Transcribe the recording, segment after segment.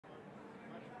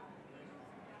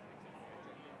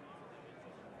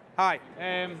Hi.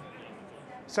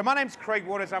 So my name's Craig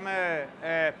Waters. I'm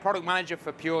a product manager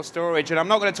for Pure Storage, and I'm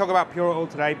not going to talk about Pure at all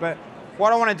today, but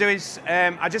what I want to do is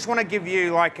I just want to give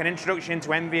you like an introduction into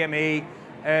NVMe.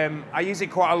 I use it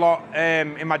quite a lot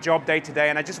in my job day to day,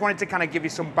 and I just wanted to kind of give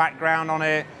you some background on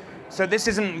it. So this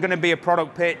isn't going to be a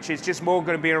product pitch, it's just more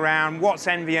going to be around what's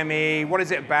NVMe, what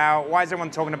is it about, why is everyone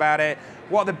talking about it,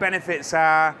 what the benefits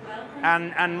are,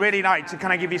 and really like to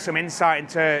kind of give you some insight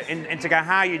into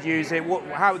how you'd use it,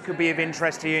 how it could be of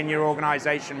interest to you in your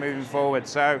organization moving forward.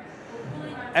 So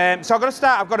I've got to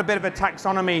start, I've got a bit of a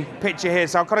taxonomy picture here,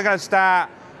 so I've got to start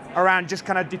around just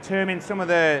kind of determine some of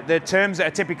the terms that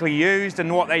are typically used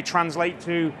and what they translate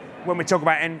to when we talk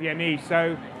about NVMe.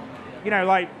 So, you know,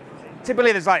 like,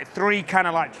 typically there's like three kind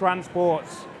of like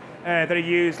transports that are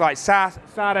used, like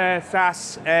SATA,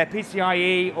 SAS,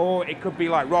 PCIe, or it could be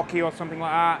like Rocky or something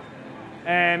like that.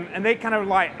 And they kind of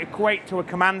like equate to a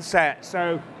command set.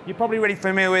 So you're probably really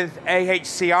familiar with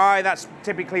AHCI. That's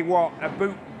typically what a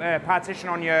boot partition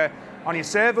on your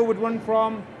server would run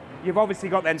from. You've obviously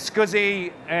got then SCSI,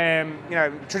 you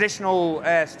know, traditional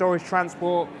storage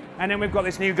transport, and then we've got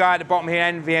this new guy at the bottom here,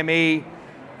 NVMe.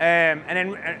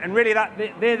 And really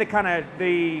they're the kind of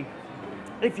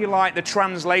if you like, the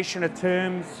translation of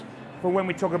terms for when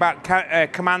we talk about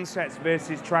command sets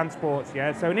versus transports.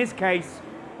 Yeah. So in this case,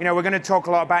 you know, we're going to talk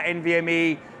a lot about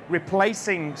NVMe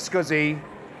replacing SCSI,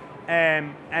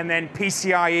 and then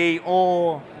PCIe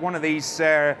or one of these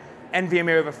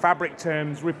NVMe over Fabric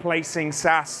terms replacing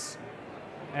SAS.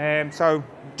 So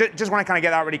just want to kind of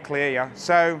get that really clear. Yeah.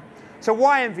 So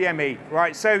why NVMe,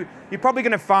 right? So you're probably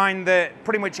going to find that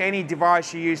pretty much any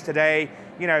device you use today,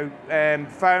 you know,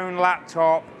 phone,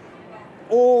 laptop,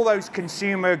 all those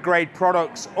consumer-grade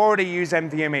products already use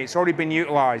NVMe. It's already been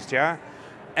utilized, yeah?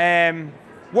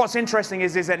 What's interesting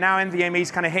is that now NVMe is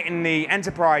kind of hitting the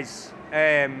enterprise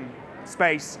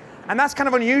space, and that's kind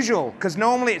of unusual, because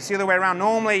normally it's the other way around.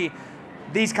 Normally,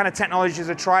 these kind of technologies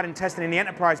are tried and tested in the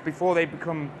enterprise before they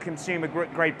become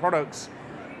consumer-grade products.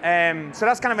 So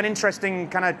that's kind of an interesting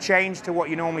kind of change to what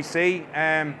you normally see.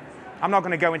 I'm not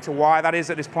going to go into why that is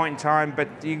at this point in time, but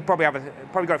you probably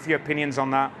got a few opinions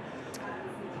on that.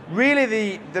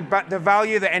 Really, the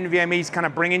value that NVMe is kind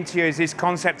of bringing to you is this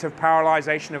concept of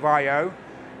parallelization of I/O.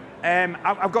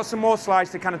 I've got some more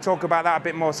slides to kind of talk about that a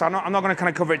bit more, so I'm not going to kind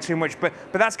of cover it too much, but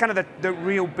that's kind of the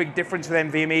real big difference with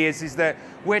NVMe is that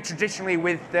we're traditionally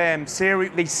with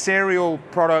these serial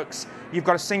products, you've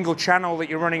got a single channel that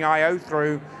you're running I/O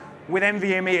through. With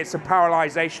NVMe, it's a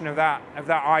parallelization of that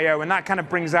I/O, and that kind of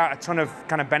brings out a ton of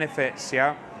kind of benefits,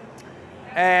 yeah.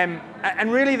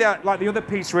 And really, the other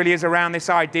piece really is around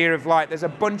this idea of like there's a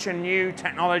bunch of new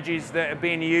technologies that are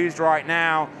being used right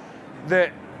now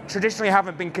that traditionally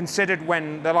haven't been considered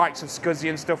when the likes of SCSI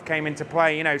and stuff came into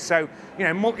play, you know. So, you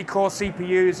know, multi-core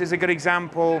CPUs is a good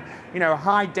example. You know,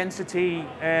 high-density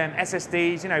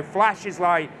SSDs. You know, Flash is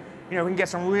like, you know, we can get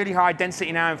some really high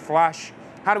density now in Flash.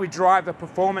 How do we drive the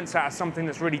performance out of something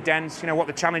that's really dense? You know, what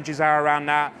the challenges are around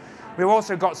that. We've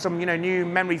also got some, you know, new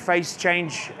memory phase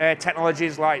change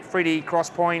technologies like 3D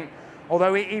XPoint,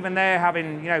 although even they're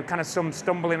having, you know, kind of some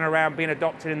stumbling around being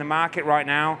adopted in the market right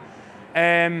now.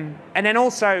 And then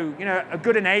also, you know, a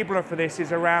good enabler for this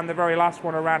is around the very last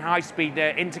one, around high-speed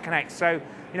interconnect. So,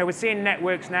 you know, we're seeing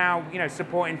networks now, you know,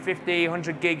 supporting 50,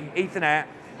 100 gig Ethernet.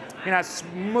 You know, it's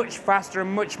much faster and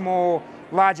much more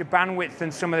larger bandwidth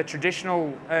than some of the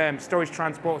traditional storage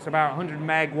transports, about 100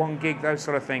 meg, 1 gig, those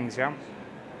sort of things, yeah?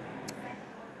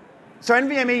 So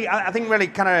NVMe, I think really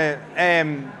kind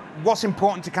of, what's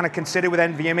important to kind of consider with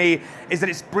NVMe is that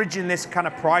it's bridging this kind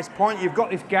of price point. You've got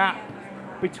this gap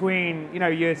between, you know,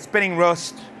 your spinning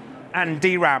Rust and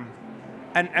DRAM.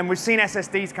 And we've seen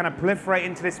SSDs kind of proliferate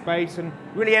into this space, and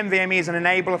really NVMe is an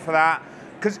enabler for that.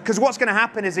 Because what's going to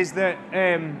happen is that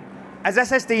as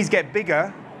SSDs get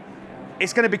bigger,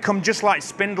 it's going to become just like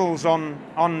spindles on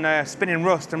spinning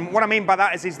Rust. And what I mean by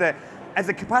that is that as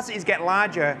the capacities get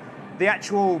larger, the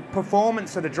actual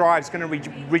performance of the drive is going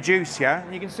to reduce, yeah?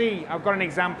 And you can see, I've got an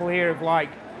example here of like,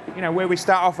 you know, where we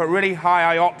start off at really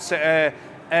high IOPS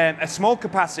at a small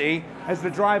capacity. As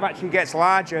the drive actually gets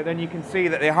larger, then you can see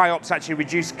that the high IOPS actually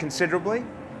reduce considerably.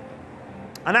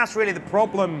 And that's really the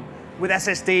problem with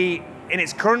SSD in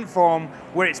its current form,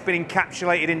 where it's been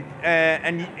encapsulated in,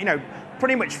 and you know,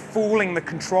 pretty much fooling the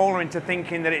controller into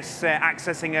thinking that it's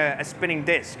accessing a spinning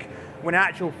disk. When in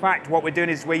actual fact, what we're doing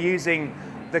is we're using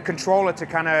the controller to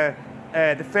kind of,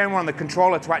 the firmware on the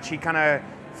controller to actually kind of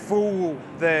fool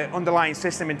the underlying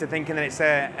system into thinking that it's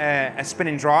a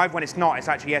spinning drive, when it's not, it's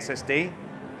actually SSD.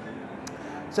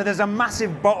 So there's a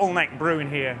massive bottleneck brewing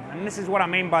here. And this is what I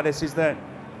mean by this, is that,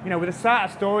 you know, with a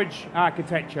SATA storage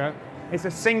architecture, it's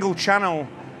a single channel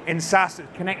in SAS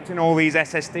that's connecting all these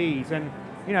SSDs. And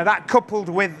that coupled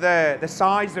with the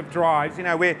size of drives,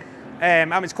 we're,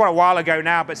 it's quite a while ago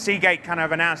now, but Seagate kind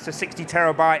of announced a 60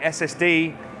 terabyte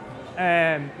SSD.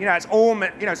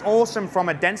 It's awesome from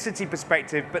a density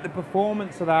perspective, but the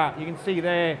performance of that, you can see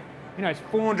there, it's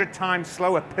 400 times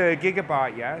slower per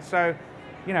gigabyte, yeah? So,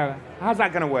 how's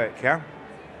that going to work, yeah?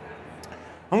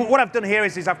 And what I've done here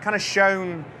is I've kind of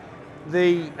shown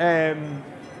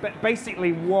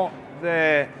basically what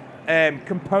the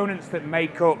components that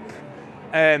make up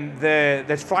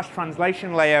the flash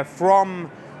translation layer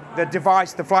from the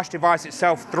device, the flash device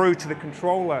itself, through to the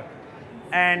controller.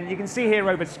 And you can see here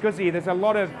over SCSI, there's a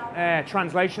lot of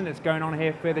translation that's going on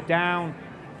here further down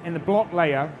in the block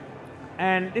layer.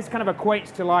 And this kind of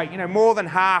equates to more than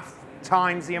half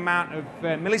times the amount of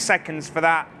milliseconds for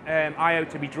that I/O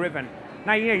to be driven.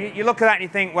 Now, you look at that and you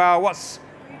think, well,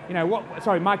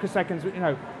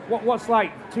 microseconds, what's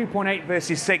like 2.8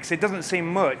 versus 6? It doesn't seem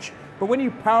much. But when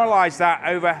you parallelize that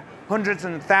over hundreds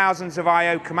and thousands of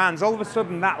I/O commands, all of a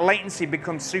sudden that latency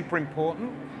becomes super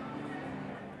important.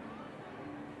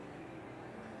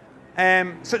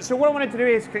 So what I wanted to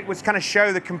do was kind of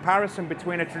show the comparison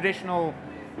between a traditional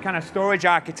kind of storage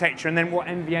architecture and then what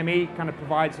NVMe kind of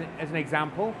provides as an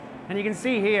example. And you can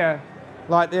see here,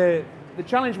 like the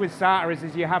challenge with SATA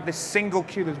is you have this single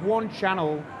queue. There's one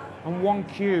channel and one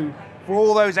queue for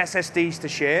all those SSDs to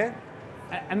share.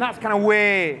 And that's kind of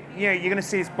where you're going to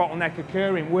see this bottleneck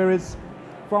occurring. Whereas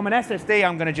from an SSD,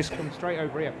 I'm going to just come straight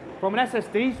over here. From an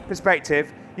SSD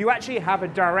perspective, you actually have a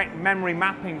direct memory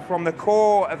mapping from the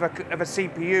core of a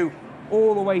CPU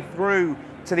all the way through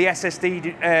to the SSD,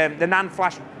 the NAND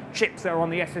flash chips that are on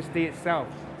the SSD itself.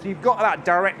 So you've got that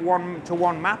direct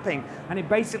one-to-one mapping, and it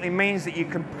basically means that you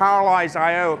can parallelize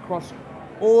I/O across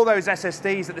all those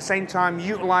SSDs at the same time,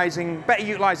 better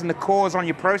utilizing the cores on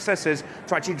your processors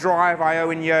to actually drive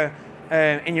I/O in your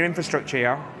infrastructure.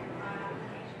 Yeah?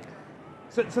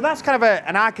 So that's kind of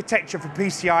an architecture for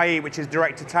PCIe, which is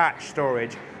direct attach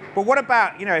storage. But what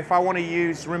about if I want to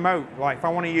use remote, like if I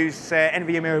want to use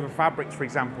NVMe over Fabrics, for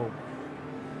example?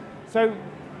 So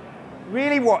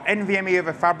really what NVMe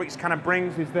over Fabrics kind of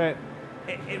brings is that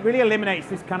it really eliminates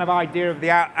this kind of idea of the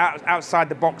outside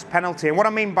the box penalty. And what I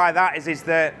mean by that is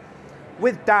that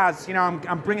with DAS,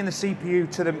 I'm bringing the CPU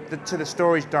to the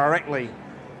storage directly.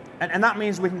 And that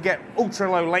means we can get ultra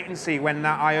low latency when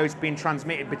that I/O is being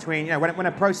transmitted between, when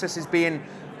a process is being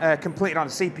completed on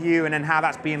the CPU and then how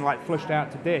that's being flushed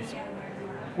out to disk.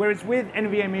 Whereas with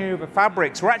NVMe over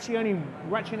Fabrics, we're actually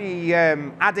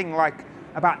adding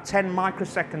about 10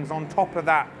 microseconds on top of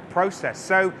that process.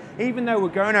 So even though we're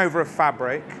going over a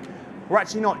fabric, we're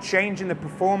actually not changing the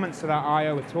performance of that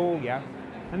I/O at all, yeah?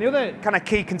 And the other kind of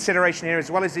key consideration here as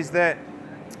well is that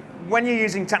when you're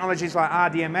using technologies like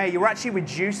RDMA, you're actually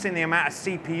reducing the amount of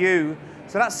CPU.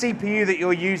 So that CPU that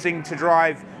you're using to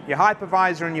drive your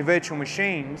hypervisor and your virtual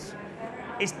machines,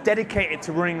 it's dedicated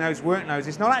to running those workloads.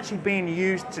 It's not actually being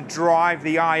used to drive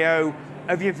the I/O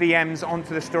of your VMs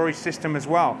onto the storage system as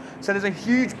well. So there's a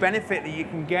huge benefit that you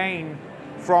can gain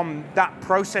from that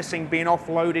processing being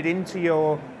offloaded into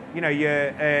your, either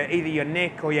your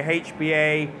NIC or your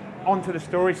HBA onto the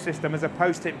storage system, as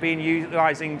opposed to it being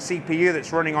utilizing CPU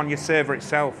that's running on your server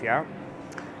itself, yeah?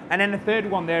 And then the third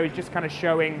one there is just kind of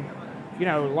showing,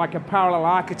 like a parallel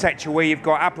architecture where you've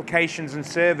got applications and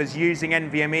servers using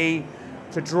NVMe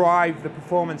to drive the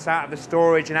performance out of the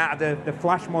storage and out of the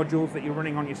flash modules that you're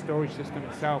running on your storage system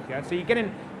itself, yeah? So you're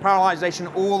getting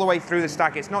parallelization all the way through the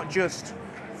stack. It's not just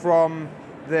from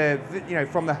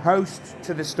from the host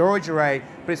to the storage array,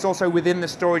 but it's also within the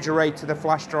storage array to the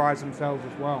flash drives themselves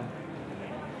as well.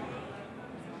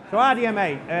 So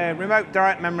RDMA, remote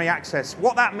direct memory access.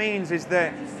 What that means is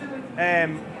that,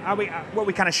 what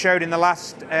we kind of showed in the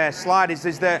last slide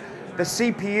is that the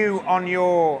CPU on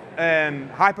your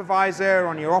hypervisor,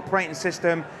 on your operating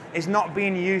system, is not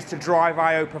being used to drive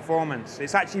I/O performance.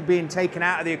 It's actually being taken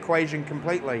out of the equation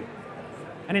completely.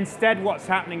 And instead what's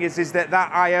happening is that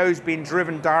I/O is being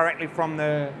driven directly from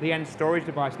the end storage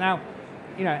device. Now,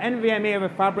 NVMe over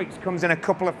Fabrics comes in a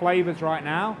couple of flavors right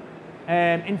now.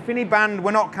 InfiniBand,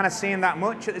 we're not kind of seeing that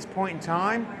much at this point in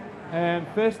time.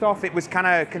 First off, it was kind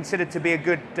of considered to be a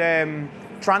good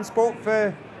transport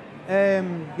for,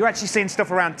 you're actually seeing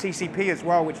stuff around TCP as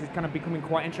well, which is kind of becoming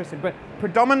quite interesting. But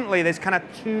predominantly, there's kind of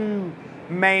two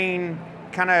main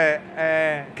kind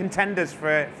of contenders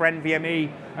for NVMe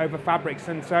over Fabrics.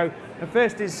 And so the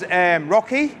first is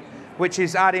Rocky, which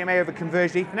is RDMA over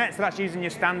Converged Ethernet. So that's using your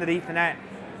standard Ethernet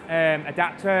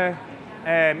adapter.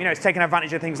 It's taking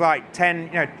advantage of things like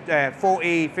 10,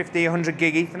 40, 50, 100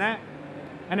 gig Ethernet.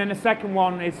 And then the second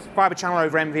one is fiber channel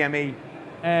over NVMe.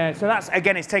 So that's,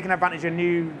 again, it's taking advantage of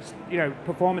new,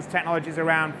 performance technologies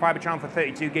around fiber channel for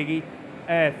 32 gig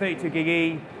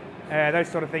E, those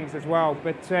sort of things as well.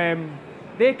 But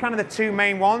they're kind of the two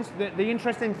main ones. The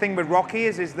interesting thing with Rocky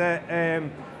is that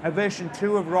a version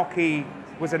 2 of Rocky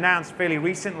was announced fairly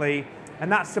recently,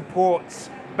 and that supports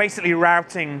basically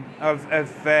routing of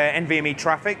NVMe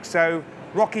traffic. So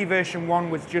Rocky version 1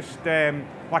 was just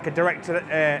like a direct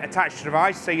attached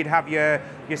device, so you'd have your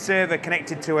server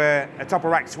connected to a top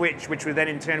of rack switch, which would then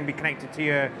in turn be connected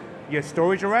to your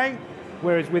storage array.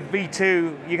 Whereas with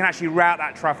V2, you can actually route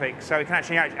that traffic, so it can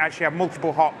actually have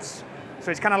multiple hops. So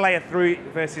it's kind of layer 3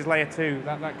 versus layer 2,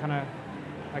 that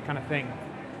kind of thing.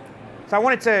 So I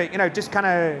wanted to just kind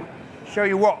of show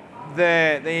you what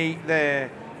the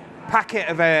packet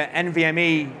of a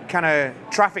NVMe kind of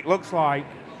traffic looks like,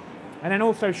 and then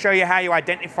also show you how you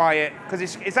identify it, because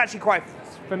it's actually quite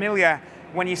familiar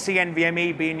when you see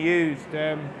NVMe being used.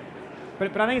 But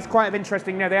I think it's quite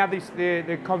interesting. They have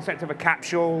the concept of a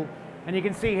capsule, and you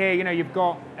can see here, you've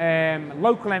got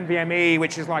local NVMe,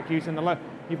 which is like using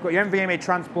you've got your NVMe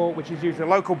transport, which is using a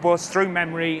local bus through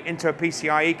memory into a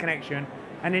PCIe connection,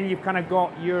 and then you've kind of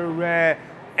got your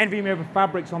NVMe over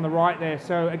fabrics on the right there.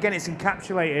 So again, it's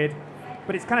encapsulated,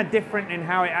 but it's kind of different in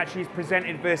how it actually is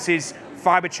presented versus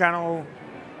fiber channel,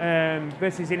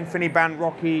 versus InfiniBand,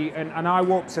 Rocky, and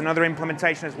iWarp's another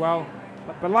implementation as well.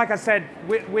 But like I said,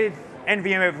 with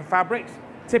NVMe over fabrics,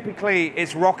 typically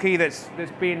it's Rocky that's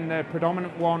been the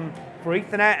predominant one for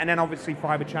Ethernet, and then obviously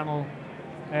fiber channel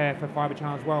for fiber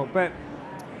channel as well. But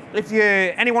if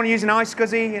anyone using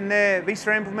iSCSI in the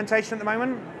vSphere implementation at the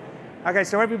moment? Okay,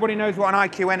 so everybody knows what an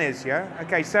IQN is, yeah?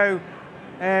 Okay, so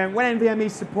when NVMe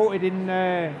is supported in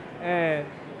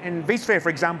vSphere, for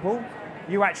example,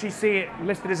 you actually see it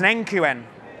listed as an NQN.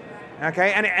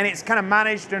 Okay, and it's kind of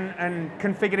managed and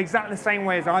configured exactly the same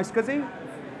way as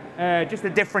iSCSI. Just the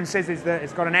difference is that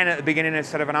it's got an N at the beginning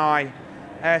instead of an I.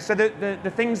 So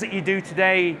the things that you do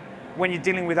today when you're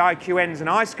dealing with IQNs and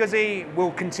iSCSI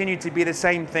will continue to be the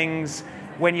same things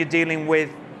when you're dealing with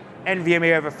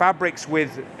NVMe over fabrics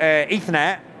with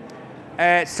Ethernet.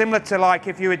 Similar to like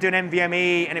if you were doing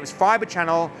NVMe and it was fiber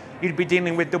channel, you'd be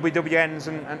dealing with WWNs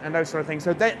and those sort of things.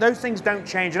 So those things don't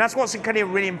change, and that's what's kind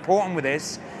of really important with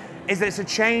this, is that it's a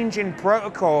change in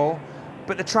protocol,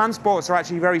 but the transports are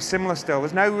actually very similar still.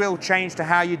 There's no real change to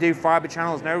how you do fiber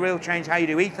channels, no real change how you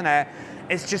do Ethernet.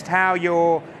 It's just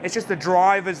it's just the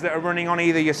drivers that are running on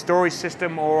either your storage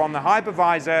system or on the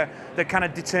hypervisor that kind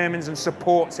of determines and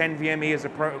supports NVMe as a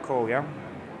protocol, yeah?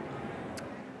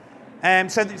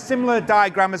 So the similar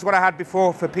diagram as what I had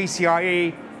before for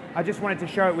PCIe. I just wanted to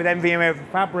show it with NVMe over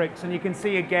fabrics, and you can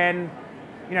see again,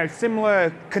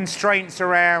 similar constraints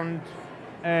around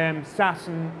SAS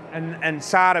and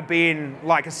SATA being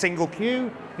like a single queue.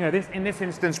 In this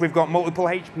instance, we've got multiple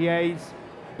HPAs,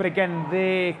 but again,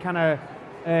 they're kind of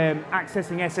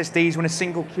accessing SSDs in a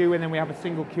single queue, and then we have a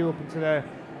single queue up into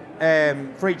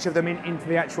for each of them into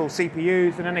the actual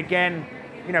CPUs. And then again,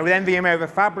 with NVMe over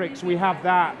fabrics, we have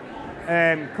that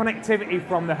connectivity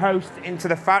from the host into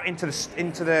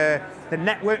the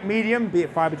network medium, be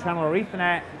it fiber channel or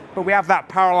Ethernet. But we have that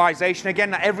parallelization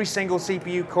again. That every single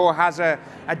CPU core has a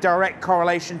direct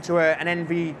correlation to an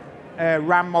NV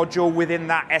RAM module within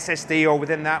that SSD or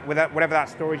within whatever that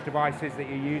storage device is that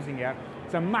you're using. Yeah,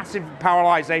 it's a massive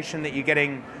parallelization that you're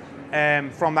getting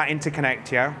from that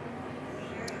interconnect. Yeah.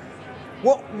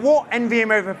 What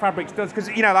NVMe over fabrics does, because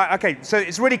okay, so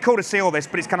it's really cool to see all this,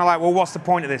 but it's kind of like, well, what's the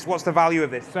point of this? What's the value of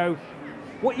this? So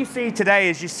what you see today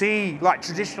is you see like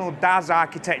traditional DAS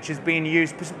architectures being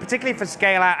used, particularly for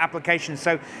scale-out applications.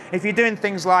 So if you're doing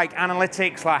things like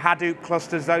analytics, like Hadoop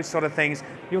clusters, those sort of things,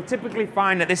 you'll typically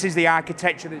find that this is the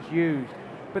architecture that's used.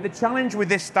 But the challenge with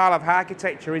this style of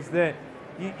architecture is that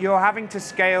you're having to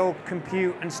scale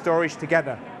compute and storage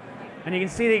together. And you can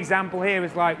see the example here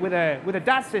is like with a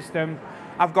DAS system,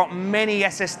 I've got many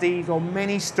SSDs or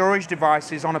many storage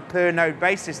devices on a per node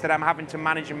basis that I'm having to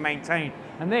manage and maintain.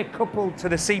 And they're coupled to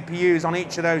the CPUs on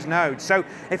each of those nodes. So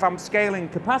if I'm scaling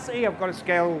capacity, I've got to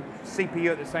scale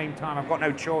CPU at the same time. I've got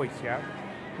no choice, yeah?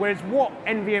 Whereas what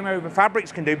NVMe over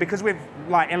fabrics can do, because we've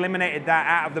like eliminated that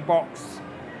out of the box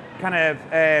kind of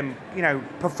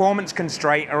performance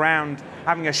constraint around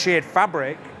having a shared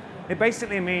fabric, it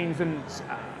basically means, and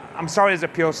I'm sorry there's a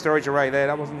pure storage array there,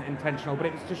 that wasn't intentional, but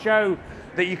it's to show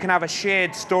that you can have a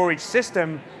shared storage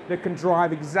system that can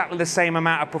drive exactly the same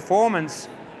amount of performance,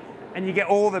 and you get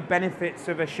all the benefits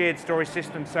of a shared storage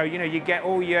system. So you get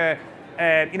all your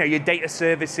your data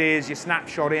services, your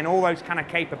snapshotting, all those kind of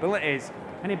capabilities.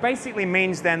 And it basically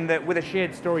means then that with a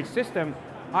shared storage system,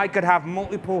 I could have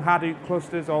multiple Hadoop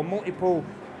clusters or multiple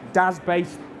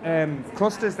DAS-based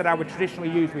clusters that I would traditionally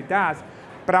use with DAS,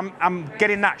 but I'm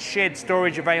getting that shared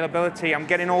storage availability. I'm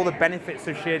getting all the benefits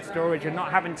of shared storage and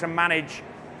not having to manage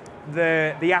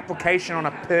the application on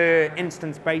a per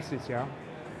instance basis, yeah?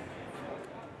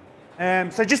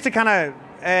 So just to kind of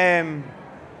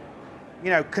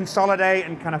consolidate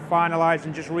and kind of finalize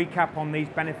and just recap on these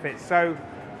benefits. So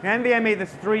in NVMe,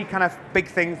 there's three kind of big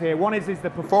things here. One is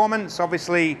the performance,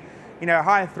 obviously,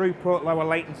 higher throughput, lower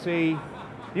latency.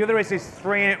 The other is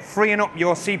freeing up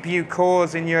your CPU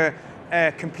cores in your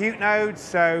compute nodes.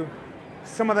 So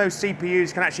some of those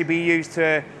CPUs can actually be used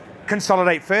to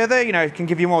consolidate further. It can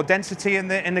give you more density in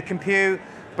the compute,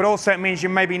 but also it means you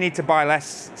maybe need to buy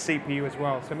less CPU as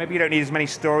well. So maybe you don't need as many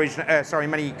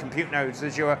many compute nodes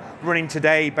as you're running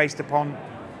today based upon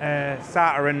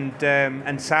SATA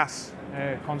and SAS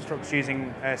constructs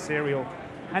using serial.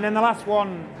 And then the last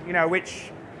one,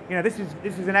 which this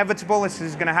is inevitable. This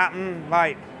is going to happen.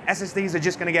 Like SSDs are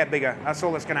just going to get bigger. That's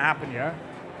all that's going to happen. Yeah.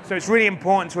 So it's really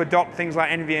important to adopt things like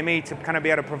NVMe to kind of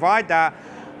be able to provide that,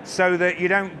 so that you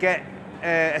don't get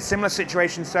a similar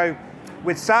situation. So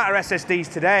with SATA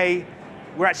SSDs today,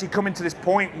 we're actually coming to this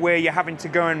point where you're having to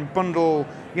go and bundle,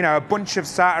 a bunch of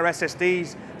SATA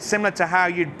SSDs, similar to how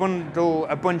you'd bundle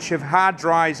a bunch of hard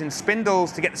drives in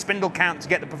spindles to get the spindle count to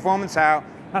get the performance out.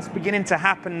 That's beginning to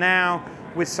happen now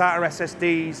with SATA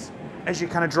SSDs as you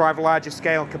kind of drive a larger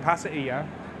scale capacity, yeah?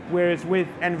 Whereas with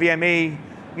NVMe,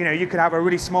 you could have a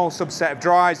really small subset of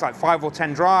drives, like 5 or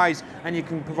 10 drives, and you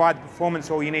can provide the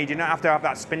performance all you need. You don't have to have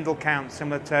that spindle count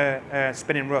similar to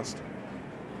spinning Rust.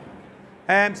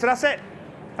 So that's it.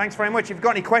 Thanks very much. If you've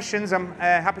got any questions, I'm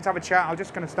happy to have a chat. I'm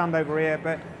just going to stand over here,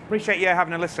 but appreciate you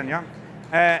having a listen, yeah?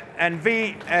 And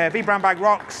vBrownBag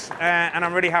rocks, and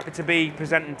I'm really happy to be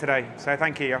presenting today. So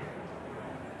thank you, yeah?